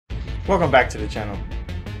Welcome back to the channel.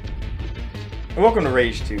 And welcome to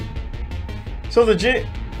Rage 2. So legit,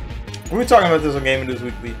 we were talking about this on Gaming News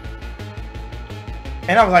Weekly.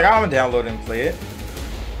 And I was like, I'm gonna download it and play it.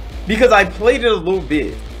 Because I played it a little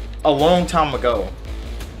bit a long time ago.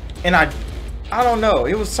 And I don't know,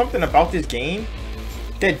 it was something about this game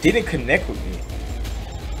that didn't connect with me.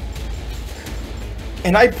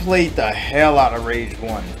 And I played the hell out of Rage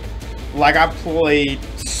 1. Like, I played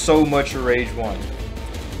so much of Rage 1.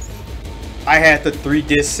 I had the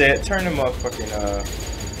 3-disc set. Turn them up, fucking,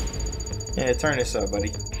 yeah, turn this up, buddy.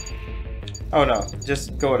 Oh no,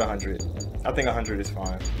 just go at 100. I think 100 is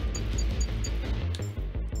fine.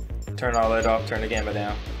 Turn all that off, turn the gamma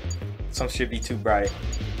down. Some shit be too bright.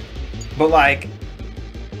 But like,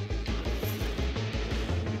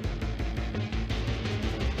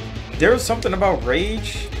 there was something about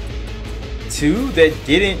Rage 2 that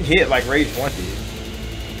didn't hit like Rage 1 did.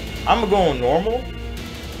 I'm gonna go on normal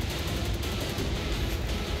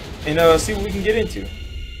and see what we can get into.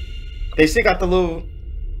 They still got the little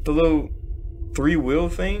 3-wheel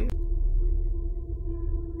thing.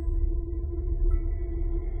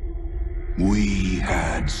 We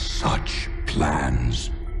had such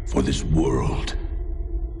plans for this world.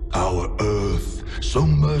 Our Earth, so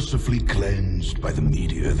mercifully cleansed by the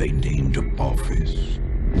meteor they named Apophis.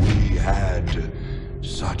 We had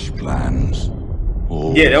such plans.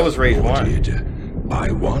 All yeah, that was Rage 1.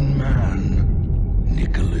 By one man,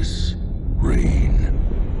 Nicholas Rain.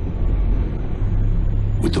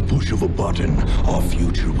 With the push of a button, our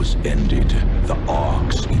future was ended. The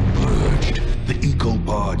arcs emerged. The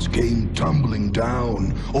ecopods came tumbling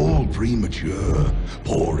down, all premature,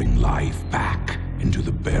 pouring life back into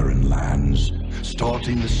the barren lands,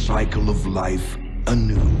 starting the cycle of life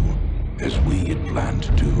anew, as we had planned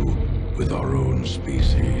to do with our own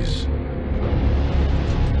species.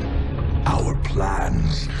 Our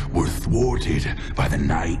plans were thwarted by the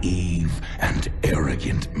naive and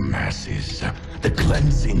arrogant masses. The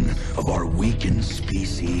cleansing of our weakened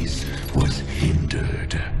species was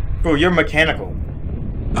hindered. Bro, you're mechanical.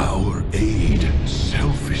 Our aid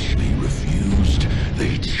selfishly refused.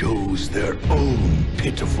 They chose their own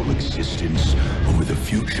pitiful existence over the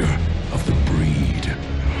future of the breed.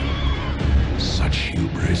 Such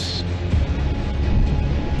hubris.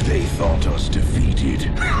 They thought us defeated.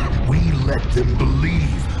 We let them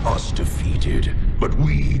believe us defeated. But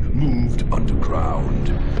we moved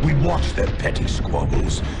underground. We watched their petty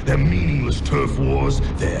squabbles, their meaningless turf wars,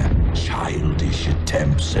 their childish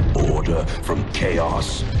attempts at order from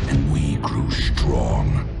chaos, and we grew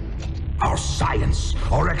strong. Our science,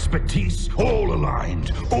 our expertise, all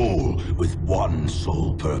aligned, all with one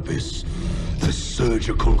sole purpose. The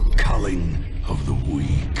surgical culling of the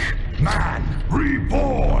weak. Man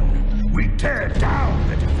reborn! We tear down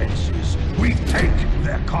the defenses. We take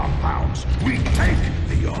their compounds. We take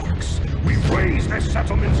the arcs. We raise their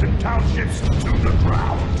settlements and townships to the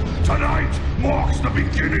ground. Tonight marks the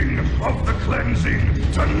beginning of the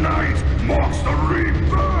cleansing. Tonight marks the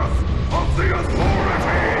rebirth of the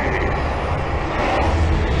authority.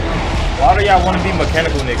 Why do y'all want to be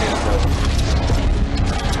mechanical niggas, bro?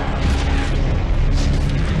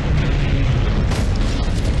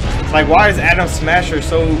 Like, why is Adam Smasher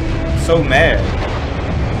so mad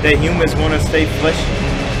that humans want to stay fleshy?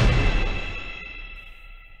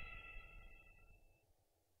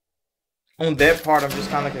 On that part, I'm just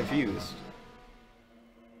kind of confused.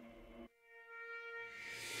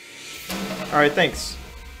 Alright, thanks.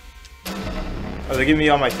 Oh, they give me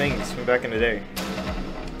all my things from back in the day.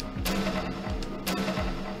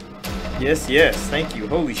 Yes, yes, thank you.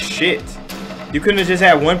 Holy shit. You couldn't have just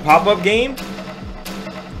had one pop-up game?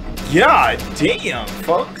 God damn,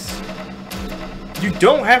 folks. You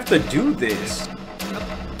don't have to do this.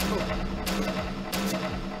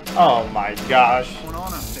 Oh my gosh.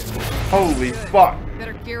 Holy fuck.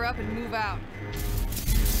 Better gear up and move out.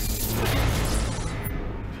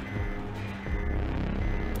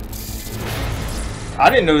 I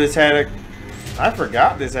didn't know this had a... I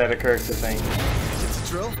forgot this had a character thing. It's a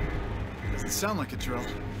drill? Doesn't sound like a drill.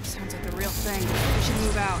 Sounds like the real thing. We should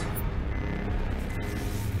move out.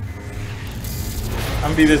 I'm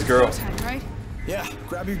gonna be this girl. Right? Yeah,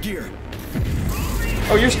 grab your gear.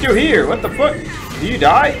 Oh, you're still here. What the fuck? Do you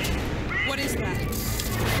die? What is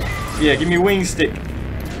that? Yeah, give me a wing stick.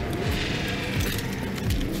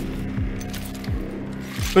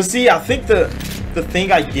 But see, I think the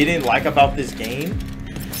thing I didn't like about this game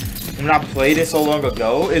when I played it so long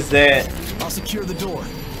ago is that I'll secure the door.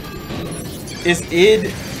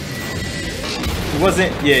 it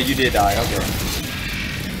wasn't. Yeah, you did die. Okay.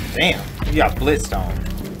 Damn. You got blitzed on.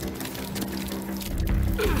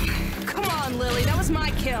 Come on, Lily. That was my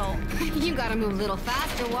kill. You gotta move a little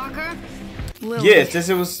faster, Walker. Lily, Yeah, it's just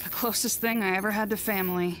it was. the closest thing I ever had to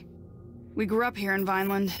family. We grew up here in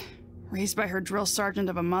Vineland, raised by her drill sergeant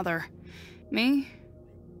of a mother. Me?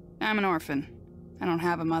 I'm an orphan. I don't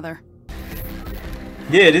have a mother.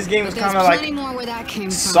 Yeah, this game was But there's kind of like plenty more where that came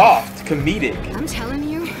from. soft, comedic, I'm telling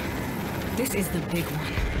you, this is the big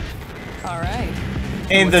one. All right.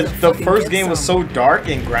 and the first game was so dark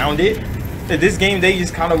and grounded that this game they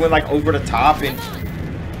just kind of went like over the top and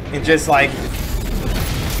just like.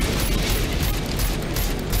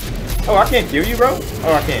 Oh, I can't kill you, bro?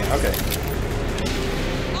 Oh, I can't. Okay.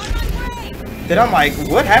 Then I'm like,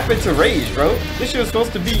 what happened to Rage, bro? This shit was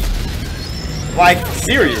supposed to be like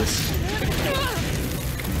serious.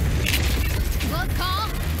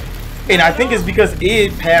 And I think it's because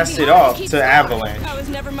it passed it off to Avalanche. I was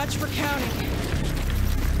never much for counting.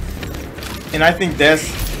 And I think that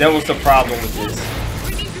was the problem with this.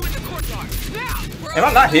 Am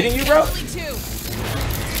I not hitting you, bro? Jersey's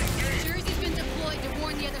been deployed to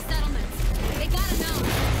warn the other settlements. They gotta know.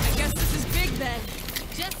 I guess this is big then.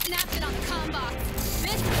 Just snapped it on the comm box.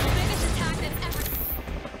 This is the biggest attack that's ever.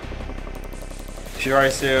 Should I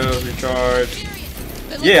still recharge?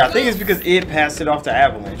 Yeah, I think it's because it passed it off to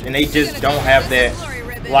Avalanche, and they just don't have that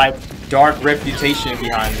like dark reputation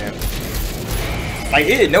behind them. Like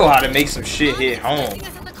it didn't know how to make some shit hit home,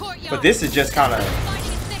 but this is just kind of.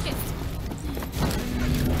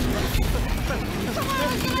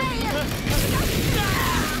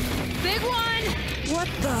 Big one! What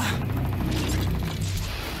the?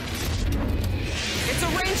 It's a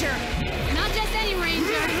ranger. Not just any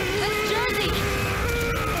ranger. That's Jersey.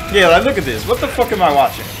 Yeah, like look at this. What the fuck am I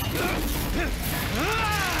watching?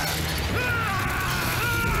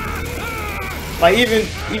 Like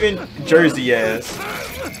even Jersey ass.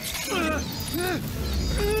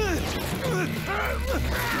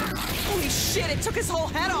 Holy shit! It took his whole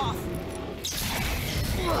head off.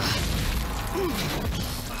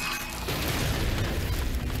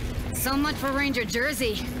 So much for Ranger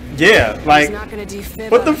Jersey. Yeah, like He's not gonna defib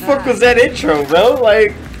what the on fuck was that intro, bro?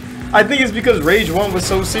 Like I think it's because Rage 1 was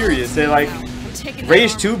so serious that like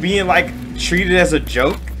Rage 2 being like treated as a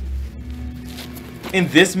joke in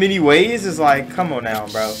this many ways is like, come on now,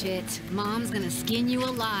 bro. Shit, Mom's gonna skin you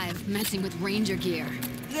alive messing with Ranger gear.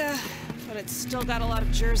 But it's still got a lot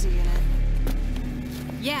of Jersey in it.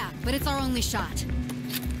 Yeah, but it's our only shot.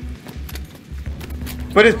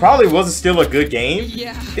 But it probably wasn't still a good game.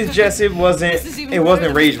 Yeah. It's just it wasn't This is even better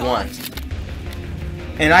than Rage we 1. thought.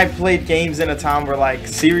 And I played games in a time where like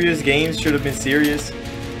serious games should have been serious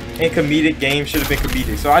and comedic games should have been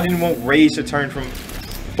comedic. So I didn't want Rage to turn from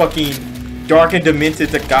fucking dark and demented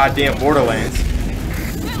to goddamn Borderlands.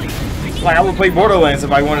 Like I would play Borderlands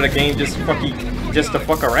if I wanted a game just to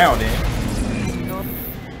fuck around in.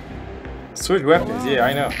 Switch weapons, yeah,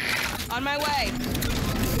 I know. On my way.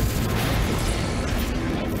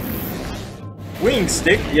 Wing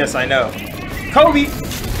stick, yes I know. Kobe!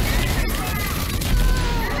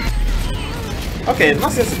 Okay, is my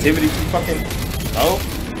sensitivity too fucking low?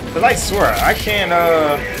 Cause I swear, I can't,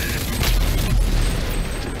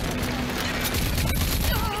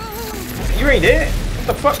 You ain't dead? What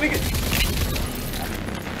the fuck, nigga?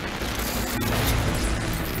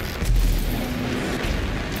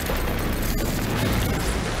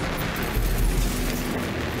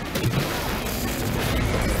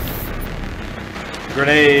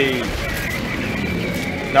 Grenade!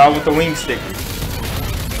 No, with the wing stick.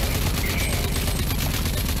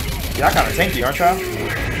 Yeah, I kinda tanky, aren't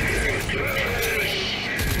I?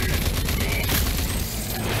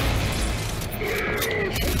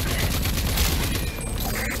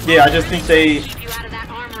 Yeah, I just think they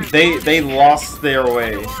lost their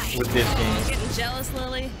way with this game. Getting jealous,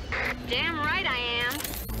 Lily? Damn right I am.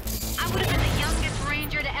 I would have been the youngest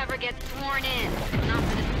ranger to ever get sworn in. Not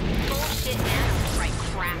for this bullshit animal strike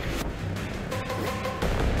crap.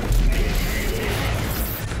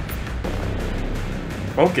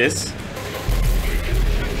 Focus.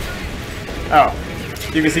 Oh,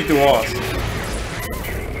 you can see through walls.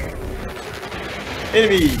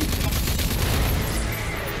 Enemy.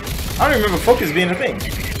 I don't remember focus being a thing.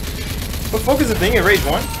 Was focus a thing in Rage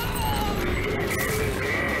 1?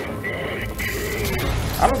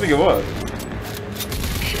 I don't think it was.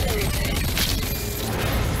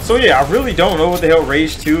 So yeah, I really don't know what the hell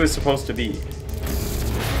Rage 2 is supposed to be.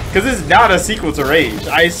 Because it's not a sequel to Rage.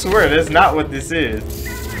 I swear, that's not what this is.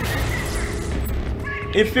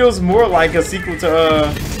 It feels more like a sequel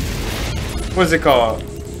to, what's it called?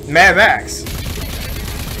 Mad Max.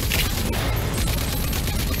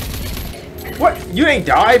 What? You ain't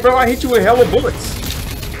died, bro? I hit you with hella bullets.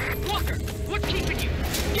 Walker, what's keeping you?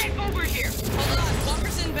 Get over here. Hold on,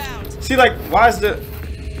 Walker's inbound. See, like, why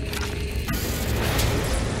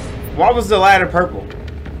was the ladder purple?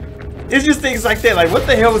 It's just things like that. Like, what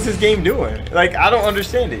the hell was this game doing? Like, I don't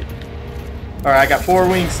understand it. Alright, I got 4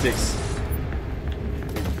 wing sticks.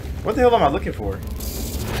 What the hell am I looking for?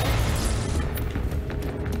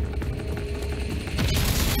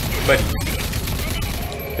 Buddy.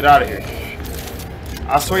 Get out of here.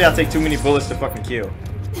 I swear y'all take too many bullets to fucking kill.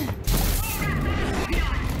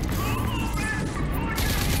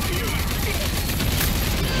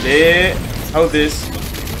 Yeah. Hold this.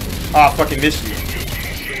 Oh, I fucking missed you.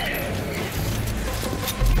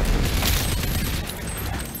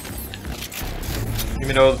 Give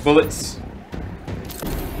me those bullets.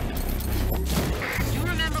 You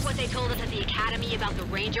remember what they told us at the academy about the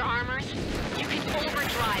Ranger armors? You can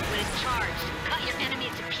overdrive when it's charged. Cut your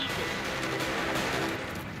enemies to pieces.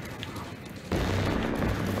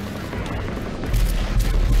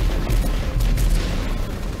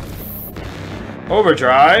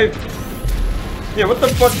 Overdrive? Yeah, what the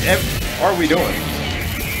fuck are we doing?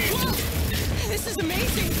 This is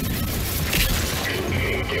amazing.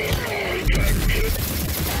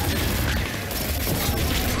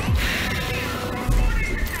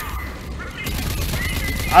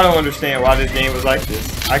 I don't understand why this game was like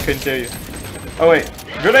this. I couldn't tell you. Oh wait,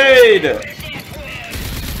 grenade!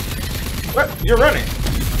 What? You're running.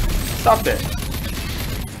 Stop that.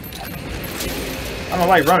 I don't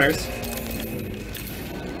like runners.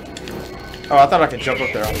 Oh, I thought I could jump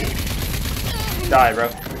up there. Die, bro.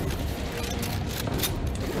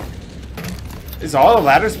 Is all the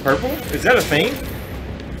ladders purple? Is that a thing?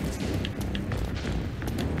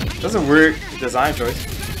 That's a weird design choice.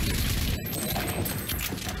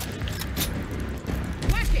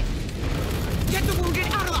 Whack it! Get the wounded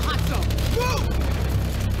out of the hot zone! Move!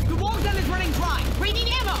 The wall gun is running dry! We need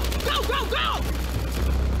ammo! Go, go, go!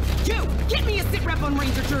 You, get me a sit rep on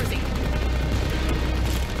Ranger Jersey!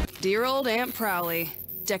 Dear old Aunt Prowley.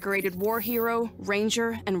 Decorated war hero,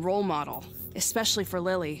 ranger, and role model. Especially for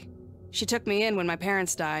Lily. She took me in when my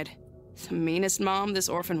parents died. The meanest mom this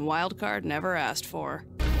orphan wildcard never asked for.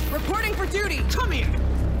 Reporting for duty! Come here!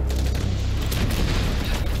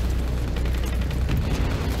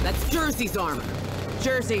 That's Jersey's armor.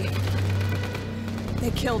 Jersey.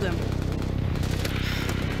 They killed him.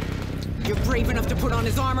 You're brave enough to put on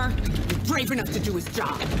his armor? You're brave enough to do his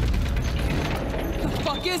job. The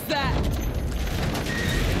fuck is that?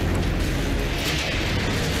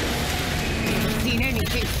 Never seen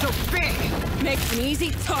anything so big! Makes an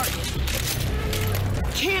easy target.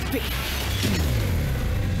 Can't be!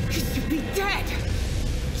 He should be dead!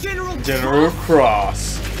 General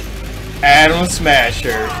Cross. Adam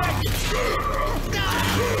Smasher.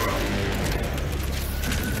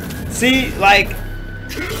 See, like...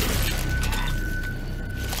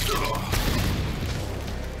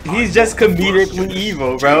 He's just comedically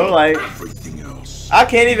evil, bro. Like, I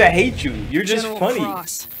can't even hate you. You're just General funny.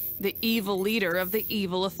 Cross, the evil leader of the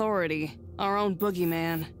evil authority. Our own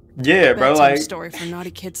boogeyman. Yeah, bro. Bedtime Like, story for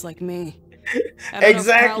naughty kids like me. I don't know if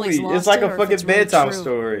exactly. Crowley's It's lost like it a or if fucking it's really bedtime true.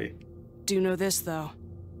 story. Do know this though.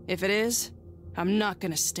 If it is, I'm not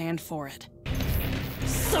gonna stand for it.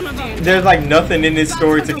 Son of a... There's like nothing in this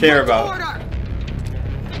story to care about.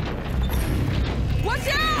 Watch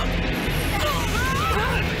out!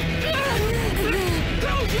 Go,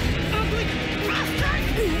 you ugly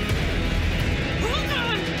bastard! Hold on!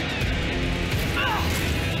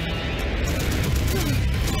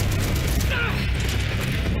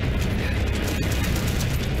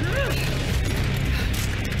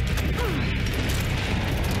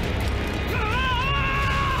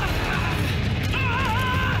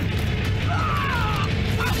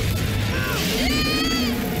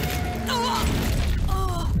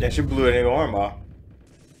 Yeah, she blew a nigga arm off.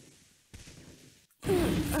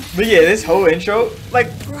 But yeah, this whole intro, like,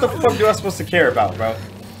 what the fuck do I supposed to care about, bro?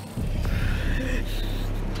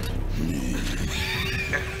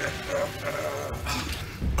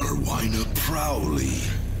 Erwina Prowley,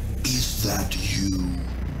 is that you?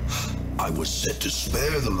 I was set to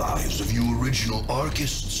spare the lives of you original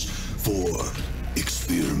Archists for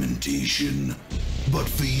experimentation. But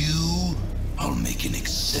for you, I'll make an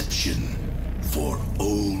exception. For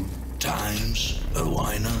old times,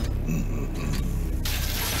 Erwina.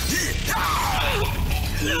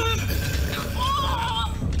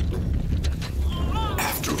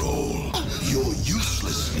 After all, your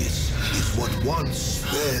uselessness is what once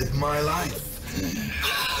spared my life.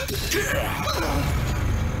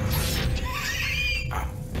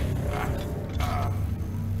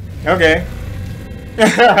 Okay.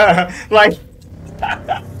 Like,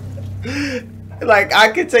 like I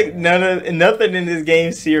could take nothing in this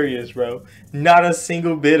game serious, bro. Not a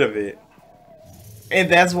single bit of it. And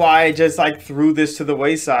that's why I just like threw this to the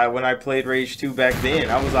wayside when I played Rage 2 back then.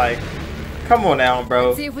 I was like, come on now,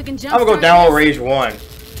 bro. See if we can jump I'm gonna go download Rage 1.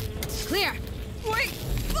 Clear. Wait!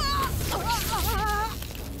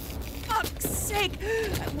 Fuck's sake!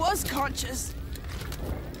 I was conscious.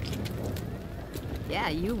 Yeah,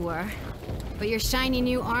 you were. But your shiny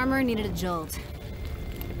new armor needed a jolt.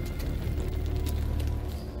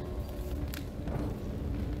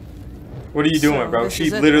 What are you doing, So, bro? this She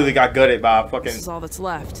is it literally then. got gutted by a This fucking is all that's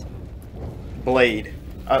left. blade.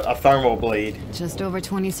 A thermal blade. Just over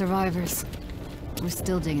 20 survivors. We're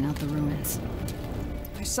still digging out the ruins.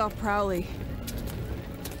 I saw Prowley.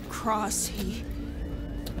 Cross,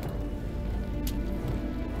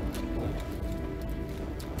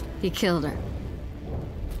 He killed her.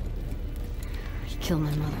 He killed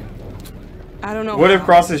my mother. I don't know What if how,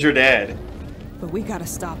 Cross is your dad? but we gotta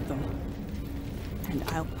stop them. And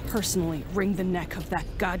I'll personally wring the neck of that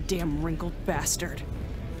goddamn wrinkled bastard.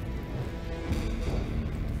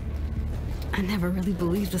 I never really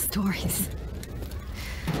believed the stories.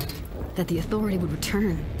 That the Authority would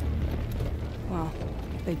return. Well,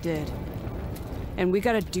 they did. And we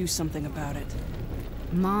gotta do something about it.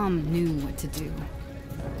 Mom knew what to do.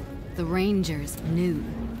 The Rangers knew.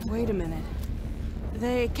 Wait a minute.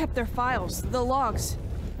 They kept their files, the logs.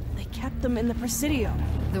 They kept them in the Presidio.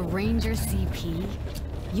 The Ranger CP?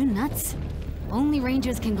 You nuts? Only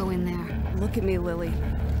Rangers can go in there. Look at me, Lily.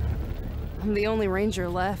 I'm the only Ranger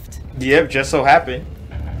left. Yep, just so happened.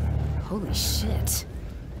 Holy shit.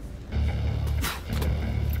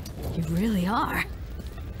 You really are.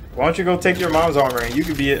 Why don't you go take your mom's armor and you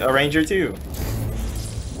could be a ranger too?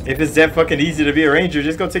 If it's that fucking easy to be a ranger,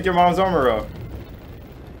 just go take your mom's armor off.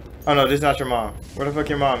 Oh no, this is not your mom. Where the fuck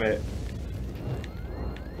your mom at?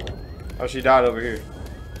 Oh, she died over here.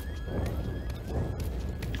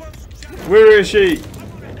 Where is she?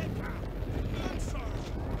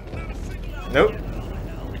 Nope.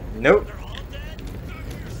 Nope.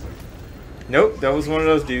 Nope, that was one of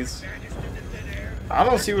those dudes. I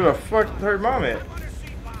don't see where the fuck her mom at.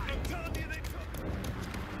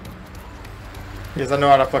 Yes, I know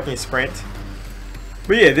how to fucking sprint.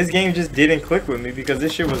 But yeah, this game just didn't click with me because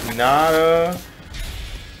this shit was not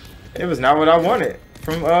it was not what I wanted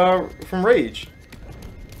from Rage.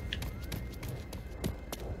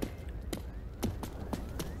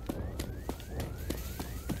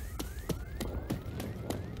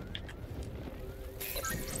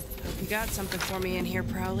 You got something for me in here,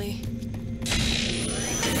 Prowley?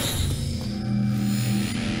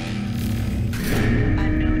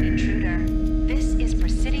 Unknown intruder. This is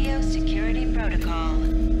Presidio Security Protocol.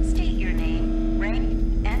 State your name,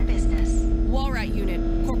 rank, and business. Walrat Unit,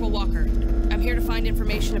 Corporal Walker. I'm here to find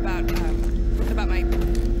information about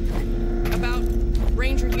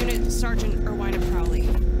Ranger Unit Sergeant Irwina Prowley.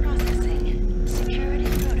 Processing. Security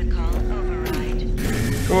Protocol override.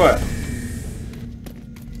 What?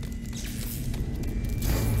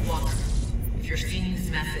 Walker, if you're seeing this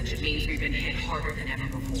message, it means we've been hit harder than ever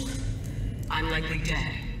before. I'm likely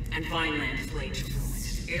dead, and Vineland is laid to ruin.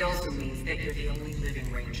 It also means that you're the only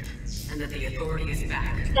living Ranger, and that the Authority is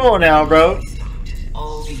back. Come on now, bro.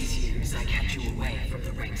 All these years, I kept you away from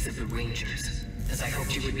the ranks of the Rangers, as I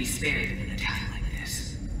hoped you would be spared in an attack like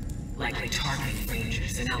this. Likely targeting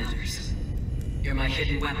Rangers and Elders. You're my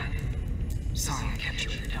hidden weapon. Sorry I kept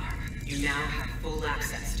you in the dark. You now have full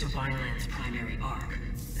access to Vineland's primary arc,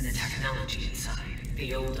 and the technology inside,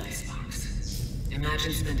 the old icebox.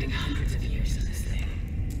 Imagine spending hundreds of years in this thing.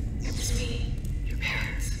 It was me, your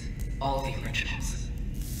parents, all the originals.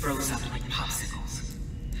 Froze up like popsicles.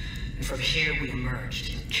 And from here we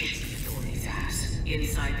emerged and kicked the Authority's ass.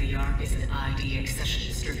 Inside the arc is an ID accession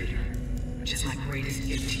distributor, which is my greatest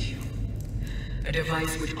gift to you. A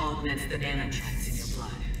device which augments the nanotrends in your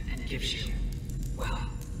blood and gives you, well,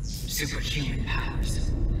 superhuman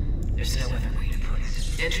powers. There's no other way to put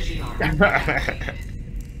it. Enter the arc.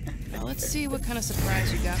 Now let's see what kind of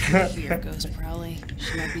surprise you got for me here, Ghost Prowley.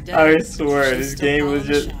 She might be dead. I swear, She's this still game was calling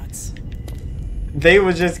the just... shots. They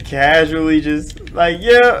was just casually just like,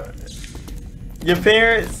 yeah, your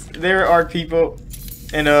parents, they're ARC people,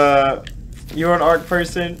 and you're an ARC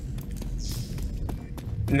person.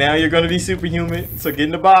 Now you're gonna be superhuman, so get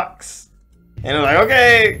in the box. And I'm like,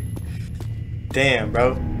 okay. Damn,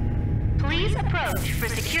 bro. Please approach for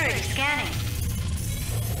security scanning.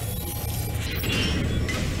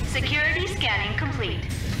 Security scanning complete.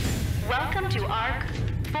 Welcome to ARC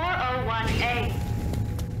 401A.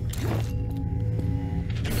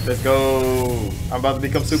 Let's go. I'm about to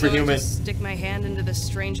become So superhuman. just stick my hand into this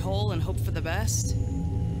strange hole and hope for the best.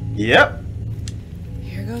 Yep.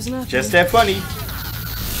 Here goes nothing. Just that funny.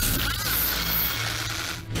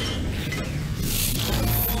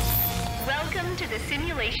 Welcome to the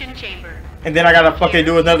simulation chamber. And then I gotta fucking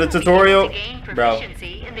do another tutorial, To gain bro.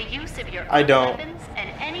 proficiency in the use of your I own don't. weapons and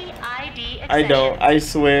any ID I don't. I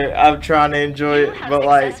swear, I'm trying to enjoy You it, have but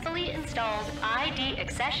like, successfully installed ID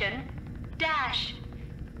accession dash.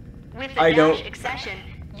 With the I dash don't- accession,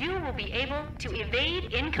 you will be able to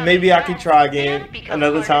evade incoming maybe I can threats try and again become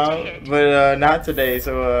another harder to time, hit. but not today.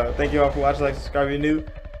 So thank you all for watching. Like, subscribe if you're new.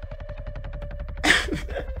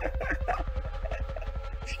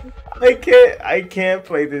 I can't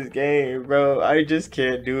play this game, bro. I just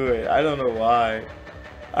can't do it. I don't know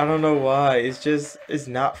why. It's just, it's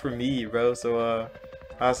not for me, bro. So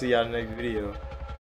I'll see y'all in the next video.